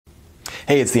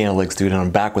Hey, it's the Analytics Dude, and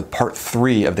I'm back with part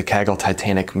 3 of the Kaggle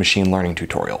Titanic machine learning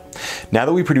tutorial. Now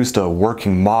that we produced a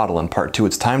working model in part 2,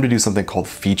 it's time to do something called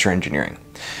feature engineering.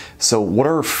 So what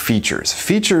are features?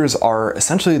 Features are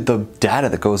essentially the data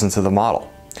that goes into the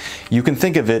model. You can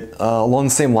think of it along the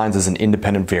same lines as an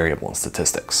independent variable in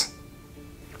statistics.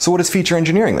 So what is feature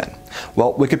engineering then?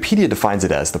 Well, Wikipedia defines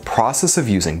it as the process of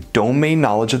using domain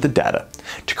knowledge of the data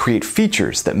to create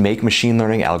features that make machine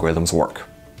learning algorithms work.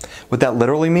 What that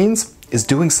literally means is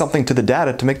doing something to the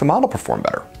data to make the model perform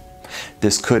better.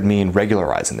 This could mean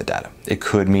regularizing the data. It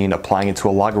could mean applying it to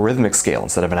a logarithmic scale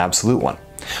instead of an absolute one.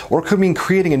 Or it could mean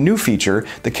creating a new feature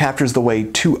that captures the way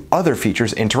two other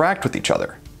features interact with each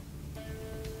other.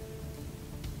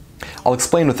 I'll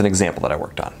explain with an example that I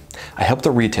worked on. I helped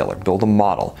a retailer build a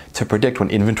model to predict when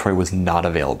inventory was not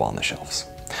available on the shelves.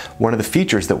 One of the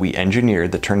features that we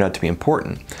engineered that turned out to be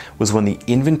important was when the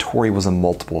inventory was a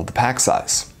multiple of the pack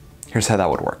size. Here's how that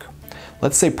would work.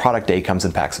 Let's say product A comes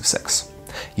in packs of 6.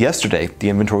 Yesterday, the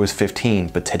inventory was 15,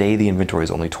 but today the inventory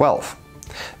is only 12.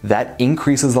 That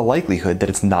increases the likelihood that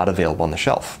it's not available on the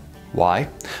shelf. Why?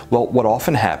 Well, what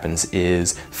often happens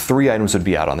is 3 items would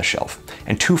be out on the shelf,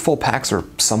 and 2 full packs are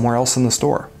somewhere else in the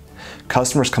store.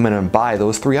 Customers come in and buy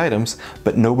those 3 items,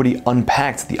 but nobody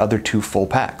unpacked the other 2 full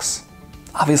packs.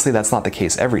 Obviously, that's not the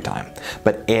case every time,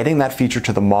 but adding that feature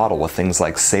to the model with things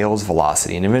like sales,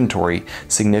 velocity, and inventory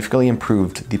significantly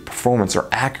improved the performance or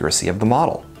accuracy of the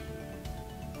model.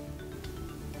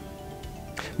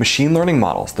 Machine learning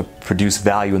models that produce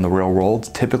value in the real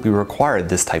world typically require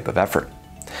this type of effort.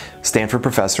 Stanford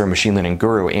professor and machine learning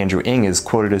guru Andrew Ng is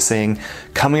quoted as saying,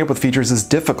 "Coming up with features is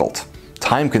difficult,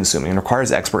 time-consuming, and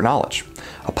requires expert knowledge.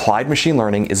 Applied machine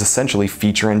learning is essentially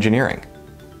feature engineering."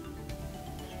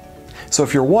 So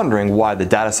if you're wondering why the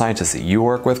data scientists that you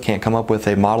work with can't come up with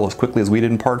a model as quickly as we did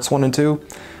in parts 1 and 2,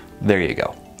 there you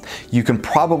go. You can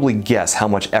probably guess how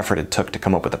much effort it took to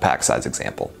come up with a pack size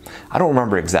example. I don't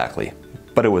remember exactly,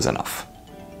 but it was enough.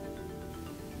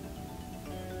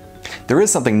 There is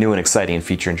something new and exciting in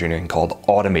feature engineering called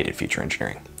automated feature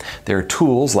engineering. There are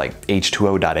tools like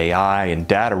H2O.ai and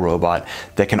Data Robot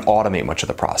that can automate much of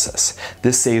the process.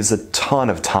 This saves a ton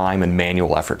of time and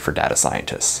manual effort for data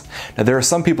scientists. Now, there are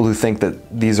some people who think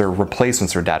that these are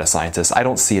replacements for data scientists. I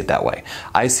don't see it that way.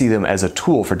 I see them as a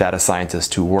tool for data scientists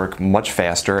to work much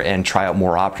faster and try out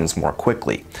more options more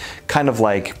quickly. Kind of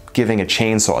like giving a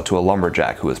chainsaw to a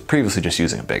lumberjack who was previously just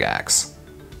using a big axe.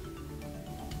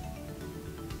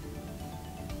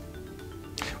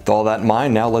 With all that in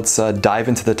mind, now let's dive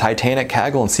into the Titanic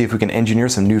Kaggle and see if we can engineer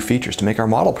some new features to make our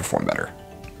model perform better.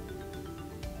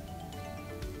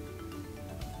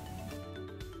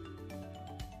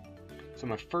 So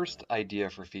my first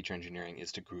idea for feature engineering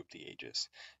is to group the ages.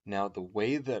 Now, the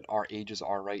way that our ages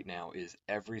are right now is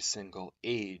every single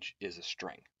age is a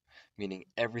string, meaning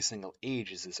every single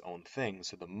age is its own thing.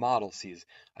 So the model sees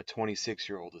a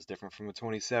 26-year-old is different from a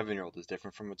 27-year-old, is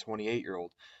different from a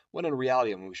 28-year-old, when in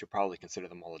reality, I mean, we should probably consider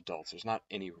them all adults. There's not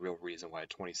any real reason why a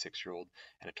 26-year-old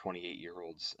and a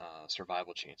 28-year-old's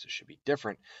survival chances should be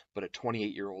different, but a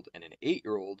 28-year-old and an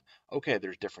 8-year-old, okay,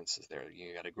 there's differences there.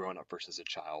 You got a grown-up versus a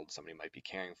child. Somebody might be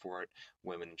caring for it,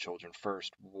 women and children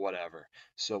first, whatever.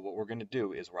 So what we're going to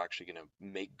do is we're actually going to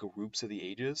make groups of the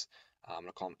ages. I'm going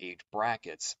to call them age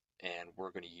brackets, and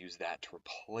we're going to use that to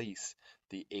replace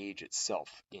the age itself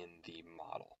in the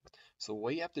model. So the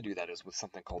way you have to do that is with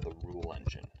something called the rule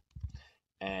engine.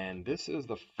 And this is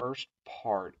the first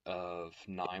part of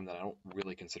KNIME that I don't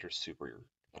really consider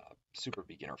super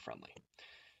beginner friendly.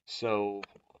 So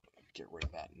get rid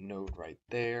of that node right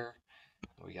there.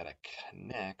 We got to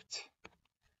connect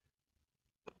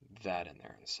that in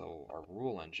there. And so our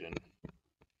rule engine,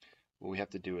 what we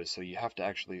have to do is, so you have to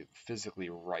actually physically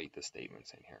write the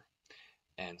statements in here.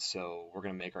 And so we're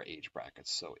going to make our age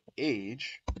brackets. So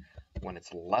age, when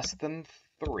it's less than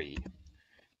 3,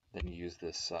 then you use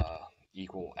this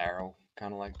equal arrow,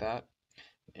 kind of like that.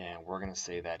 And we're going to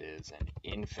say that is an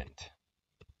infant.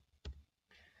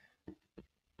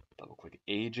 Double click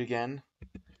age again.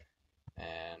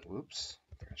 And whoops,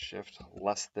 shift,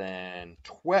 less than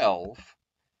 12.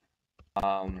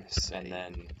 And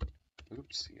then,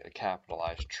 oops, you got to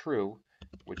capitalize true,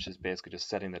 which is basically just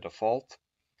setting the default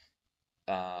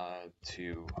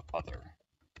to other.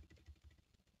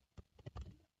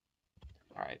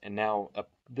 All right, and now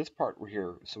this part we're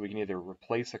here, so we can either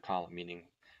replace a column, meaning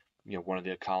one of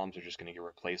the columns are just going to get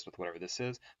replaced with whatever this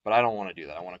is, but I don't want to do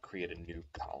that. I want to create a new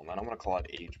column, and I'm going to call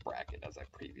it age bracket as I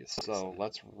previously said. So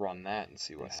let's run that and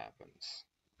see what happens.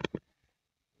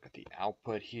 Got the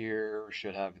output here,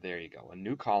 should have, there you go, a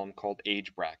new column called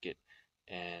age bracket,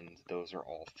 and those are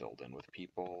all filled in with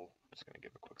people just going to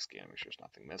give a quick scan, make sure there's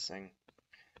nothing missing.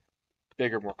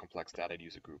 Bigger, more complex data, I'd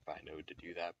use a group by node to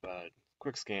do that, but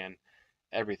quick scan,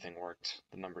 everything worked.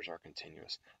 The numbers are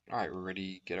continuous. All right, we're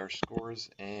ready to get our scores,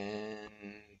 and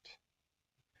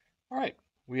all right,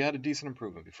 we had a decent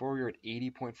improvement. Before we were at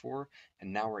 80.4,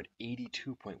 and now we're at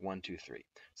 82.123.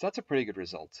 So that's a pretty good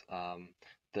result.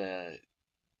 The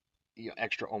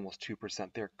extra almost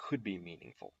 2% there could be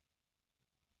meaningful.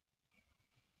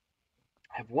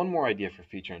 I have one more idea for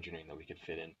feature engineering that we could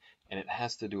fit in, and it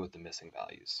has to do with the missing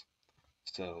values.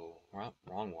 So, well,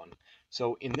 wrong one.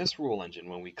 So in this rule engine,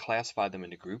 when we classify them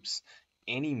into groups,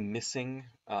 any missing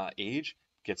age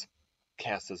gets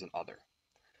cast as an other.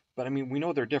 But I mean, we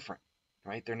know they're different,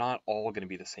 right? They're not all going to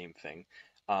be the same thing.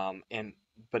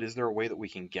 But is there a way that we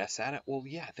can guess at it? Well,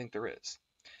 yeah, I think there is.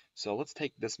 So let's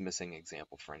take this missing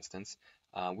example, for instance.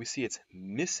 We see it's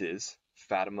Mrs.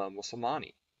 Fatima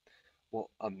Musulmani. Well,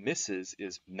 a Mrs.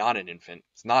 is not an infant,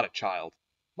 it's not a child,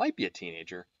 might be a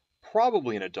teenager,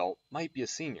 probably an adult, might be a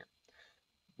senior.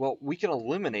 Well, we can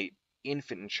eliminate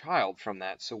infant and child from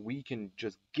that so we can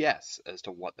just guess as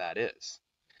to what that is.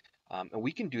 And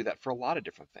we can do that for a lot of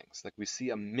different things. Like we see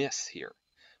a Miss here.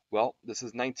 Well, this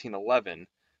is 1911,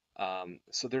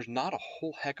 so there's not a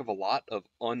whole heck of a lot of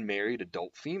unmarried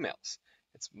adult females.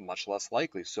 It's much less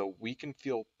likely, so we can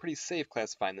feel pretty safe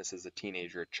classifying this as a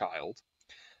teenager or child.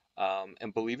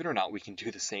 And believe it or not, we can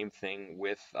do the same thing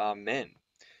with men,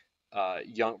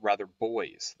 rather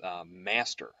boys.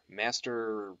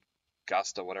 Master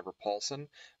Gusta, whatever Paulson.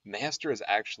 Master is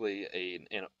actually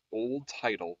an old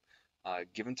title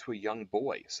given to a young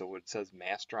boy. So it says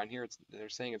master on here. They're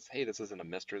saying hey, this isn't a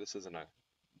mister. This isn't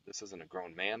a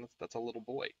grown man. That's a little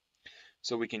boy.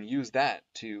 So we can use that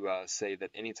to say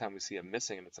that anytime we see a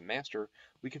missing and it's a master,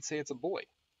 we can say it's a boy.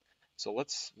 So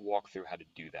let's walk through how to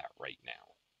do that right now.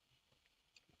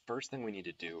 First thing we need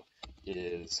to do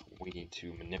is we need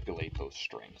to manipulate those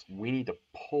strings. We need to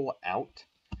pull out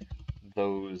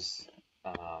those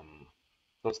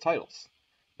titles.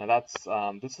 Now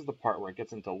this is the part where it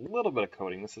gets into a little bit of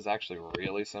coding. This is actually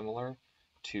really similar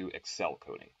to Excel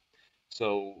coding.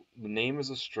 So the name is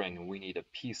a string, and we need a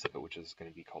piece of it, which is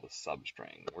going to be called a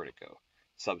substring. Where'd it go?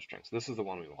 Substring. So this is the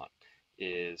one we want.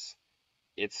 It's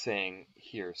saying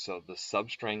here, so the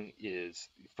substring is,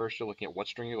 first you're looking at what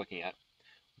string you're looking at,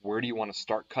 where do you want to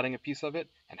start cutting a piece of it,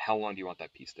 and how long do you want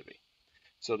that piece to be.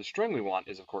 So the string we want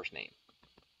is, of course, name.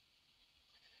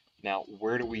 Now,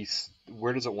 where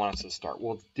does it want us to start?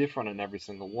 Well, it's different in every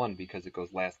single one because it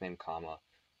goes last name, comma,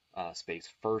 space,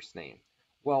 first name.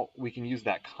 Well, we can use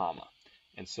that comma.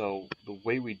 And so the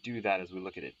way we do that is we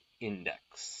look at it,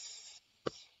 index.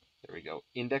 There we go,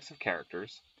 index of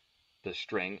characters, the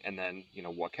string, and then,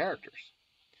 what characters.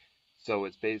 So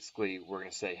it's basically, we're going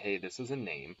to say, hey, this is a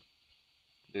name.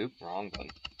 Oop, wrong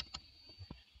button.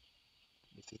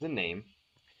 This is a name.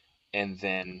 And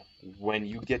then when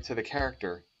you get to the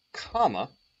character, comma,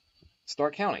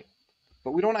 start counting.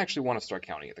 But we don't actually want to start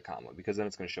counting at the comma because then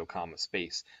it's going to show comma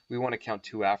space. We want to count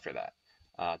 2 after that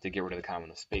to get rid of the comma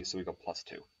and the space, so we go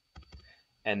 +2.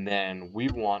 And then we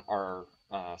want our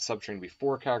substring to be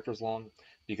 4 characters long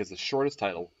because the shortest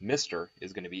title, Mr.,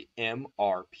 is going to be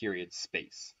MR period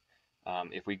space.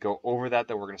 If we go over that,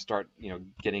 then we're going to start,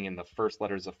 getting in the first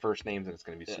letters of first names, and it's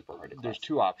going to be super hard to class. There's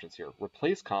 2 options here.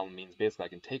 Replace column means basically I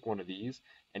can take one of these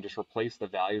and just replace the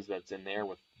values that's in there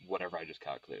with whatever I just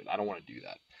calculated. I don't want to do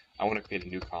that. I want to create a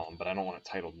new column, but I don't want it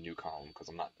titled new column because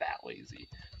I'm not that lazy.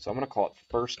 So I'm going to call it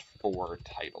first for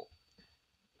title.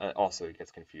 Also, it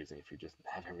gets confusing if you just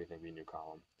have everything be new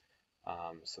column.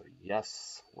 So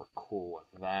yes, we're cool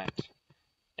with that.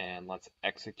 And let's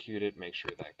execute it, make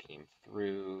sure that came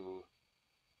through.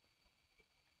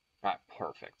 All right,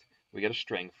 perfect. We get a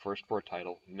string, first for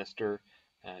title, Mr.,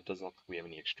 and it doesn't look like we have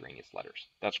any extraneous letters.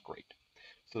 That's great.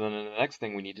 So then the next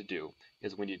thing we need to do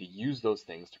is we need to use those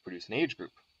things to produce an age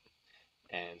group.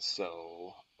 And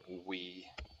so we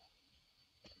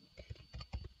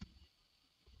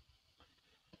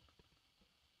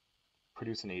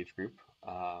produce an age group.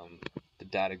 The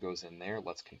data goes in there.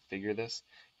 Let's configure this.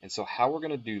 And so how we're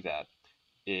going to do that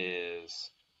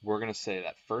is we're going to say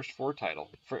that first for title.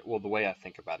 Well, the way I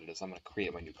think about it is I'm going to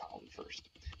create my new column first.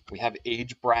 We have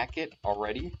age bracket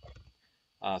already.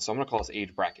 So I'm going to call this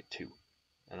age bracket 2.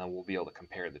 And then we'll be able to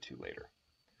compare the 2 later.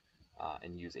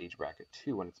 And use age bracket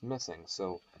 2 when it's missing.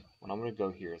 So what I'm going to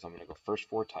go here is I'm going to go first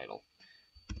for title.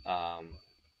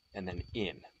 And then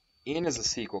in. In is a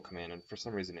SQL command, and for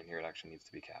some reason in here it actually needs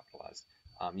to be capitalized.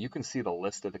 You can see the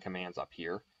list of the commands up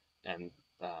here and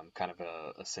kind of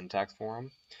a syntax for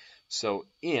them. So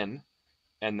in,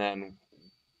 and then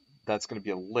that's going to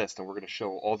be a list, and we're going to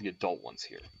show all the adult ones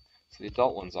here. So the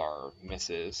adult ones are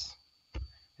Mrs.,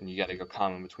 and you got to go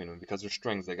comma in between them. Because they're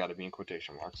strings, they got to be in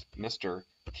quotation marks. Mr.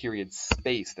 period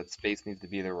space, that space needs to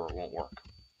be there or it won't work.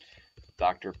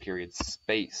 Dr. period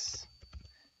space.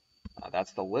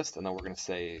 That's the list, and then we're going to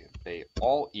say they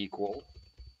all equal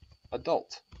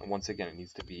adult. And once again, it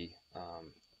needs to be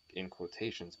in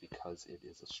quotations because it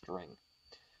is a string.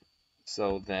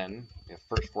 So then we have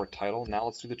first for title. Now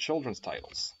let's do the children's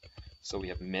titles. So we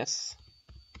have Miss.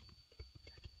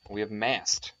 We have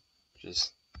Mast,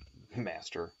 just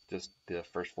master, just the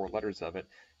first 4 letters of it,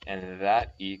 and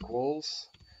that equals.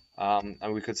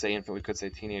 And we could say infant, we could say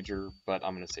teenager, but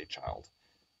I'm going to say child.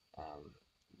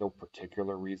 No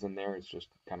particular reason there. It's just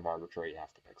kind of arbitrary. You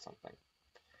have to pick something.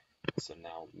 So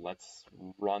now let's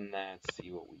run that,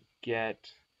 see what we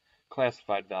get.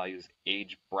 Classified values,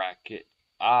 age bracket.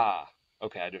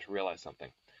 Okay, I just realized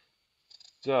something.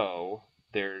 So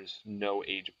there's no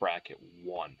age bracket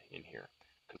 1 in here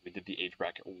because we did the age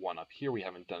bracket 1 up here. We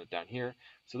haven't done it down here.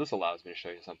 So this allows me to show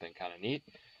you something kind of neat.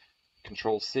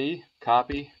 Control C,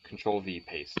 copy, Control V,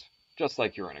 paste. Just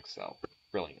like you're in Excel.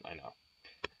 Brilliant, I know.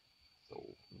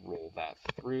 So roll that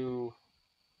through.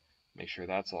 Make sure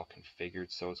that's all configured.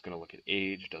 So it's going to look at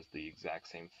age, does the exact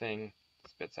same thing,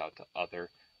 spits out to other.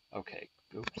 Okay,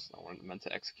 oops, I meant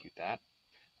to execute that.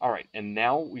 All right, and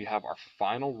now we have our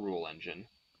final rule engine,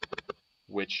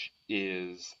 which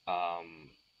is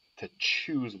to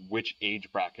choose which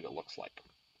age bracket it looks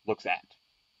at.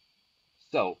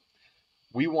 So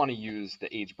we want to use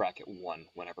the age bracket 1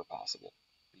 whenever possible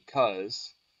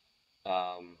because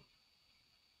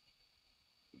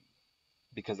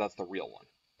that's the real one.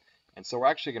 And so we're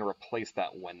actually going to replace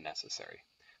that when necessary.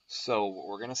 So what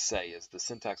we're going to say is the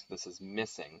syntax for this is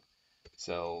missing.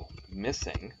 So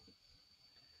missing,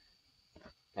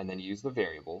 and then use the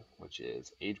variable, which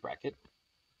is age bracket.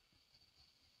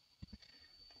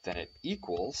 Then it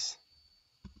equals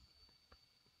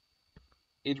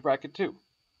age bracket 2.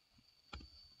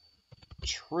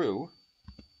 True,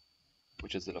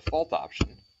 which is the default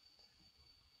option,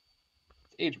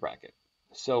 age bracket.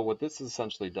 So what this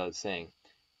essentially does is saying,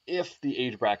 if the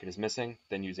age bracket is missing,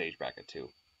 then use age bracket 2.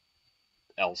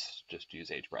 Else, just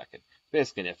use age bracket.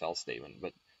 Basically an if-else statement,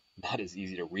 but not as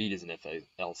easy to read as an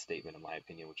if-else statement in my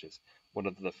opinion, which is one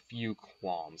of the few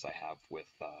qualms I have with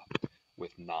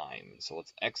KNIME. So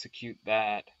let's execute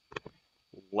that.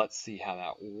 Let's see how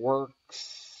that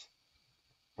works.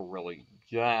 Really,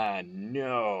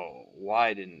 no.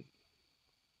 Why didn't?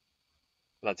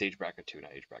 That's age bracket 2,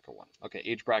 not age bracket 1. Okay,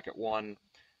 age bracket 1.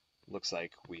 Looks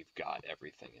like we've got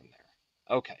everything in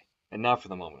there. Okay, and now for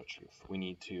the moment of truth. We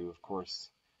need to, of course,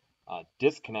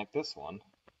 disconnect this one.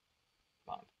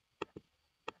 Come on.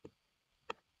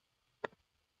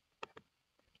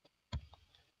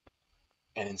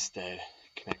 And instead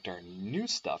connect our new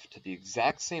stuff to the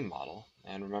exact same model.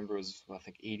 And remember, it was, I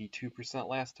think, 82%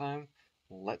 last time.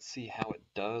 Let's see how it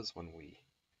does when we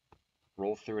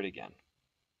roll through it again.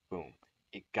 Boom.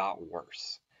 It got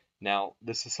worse. Now,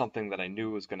 this is something that I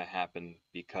knew was going to happen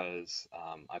because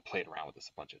I played around with this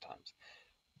a bunch of times.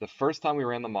 The first time we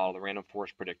ran the model, the random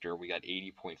forest predictor, we got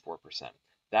 80.4%.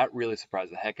 That really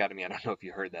surprised the heck out of me. I don't know if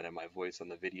you heard that in my voice on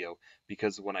the video,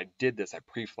 because when I did this, I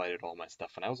pre-flighted all my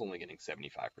stuff, and I was only getting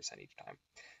 75% each time.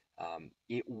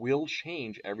 It will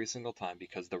change every single time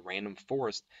because the random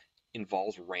forest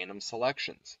involves random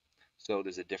selections. So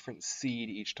there's a different seed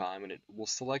each time, and it will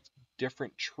select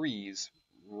different trees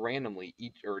randomly,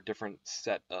 or a different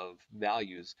set of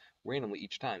values randomly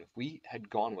each time. If we had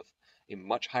gone with a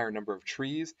much higher number of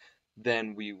trees,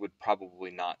 then we would probably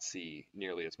not see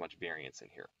nearly as much variance in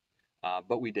here.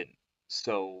 But we didn't.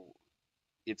 So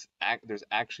there's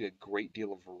actually a great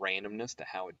deal of randomness to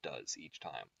how it does each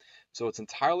time. So it's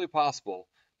entirely possible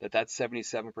that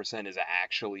 77% is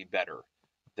actually better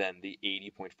than the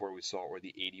 80.4 we saw, or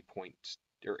the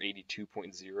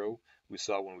 82.0 we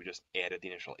saw when we just added the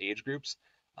initial age groups.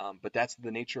 But that's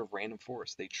the nature of random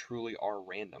forests. They truly are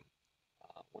random.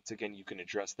 Once again, you can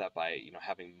address that by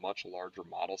having much larger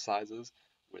model sizes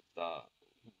with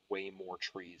way more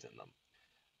trees in them.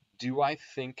 Do I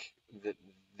think that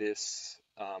this?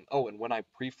 And when I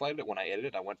pre-flighted it, when I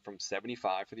edited it, I went from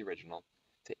 75 for the original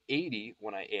to 80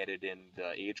 when I added in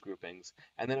the age groupings,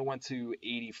 and then it went to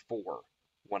 84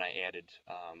 when I added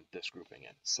this grouping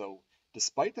in. So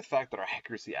despite the fact that our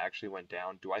accuracy actually went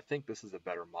down, do I think this is a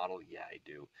better model? Yeah, I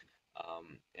do.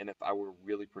 And if I were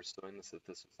really pursuing this, if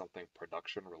this was something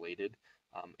production related,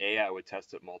 I would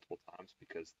test it multiple times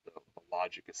because the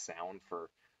logic is sound for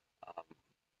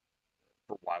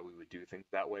why we would do things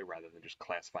that way rather than just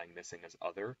classifying missing as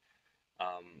other.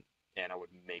 And I would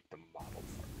make the model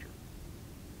larger.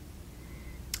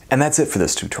 And that's it for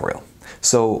this tutorial.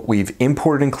 So we've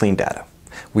imported and cleaned data.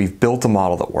 we've built a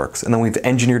model that works, and then we've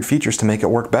engineered features to make it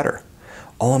work better.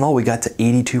 All in all, we got to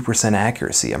 82%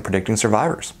 accuracy on predicting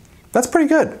survivors. That's pretty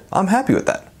good. I'm happy with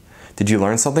that. Did you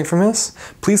learn something from this?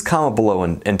 Please comment below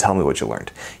and tell me what you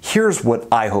learned. Here's what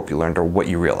I hope you learned or what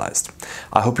you realized.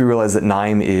 I hope you realized that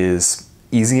KNIME is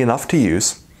easy enough to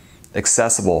use,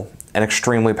 accessible, and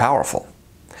extremely powerful.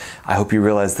 I hope you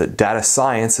realize that data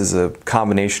science is a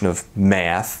combination of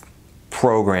math,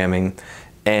 programming,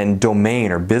 and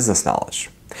domain or business knowledge.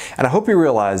 And I hope you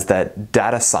realize that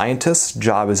data scientists'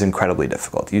 job is incredibly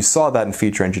difficult. You saw that in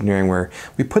feature engineering where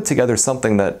we put together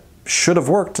something that should have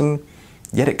worked and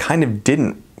yet it kind of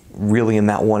didn't really in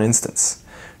that one instance.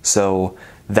 So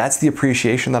that's the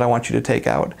appreciation that I want you to take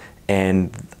out.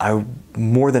 And I,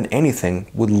 more than anything,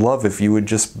 would love if you would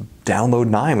just download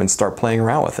KNIME and start playing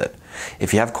around with it.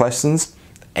 If you have questions,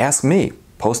 ask me.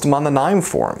 Post them on the KNIME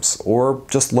forums, or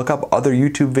just look up other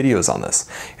YouTube videos on this.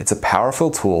 It's a powerful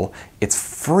tool, it's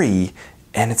free,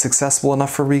 and it's accessible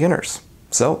enough for beginners.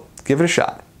 So give it a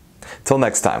shot. Till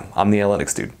next time, I'm the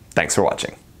Analytics Dude. Thanks for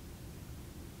watching.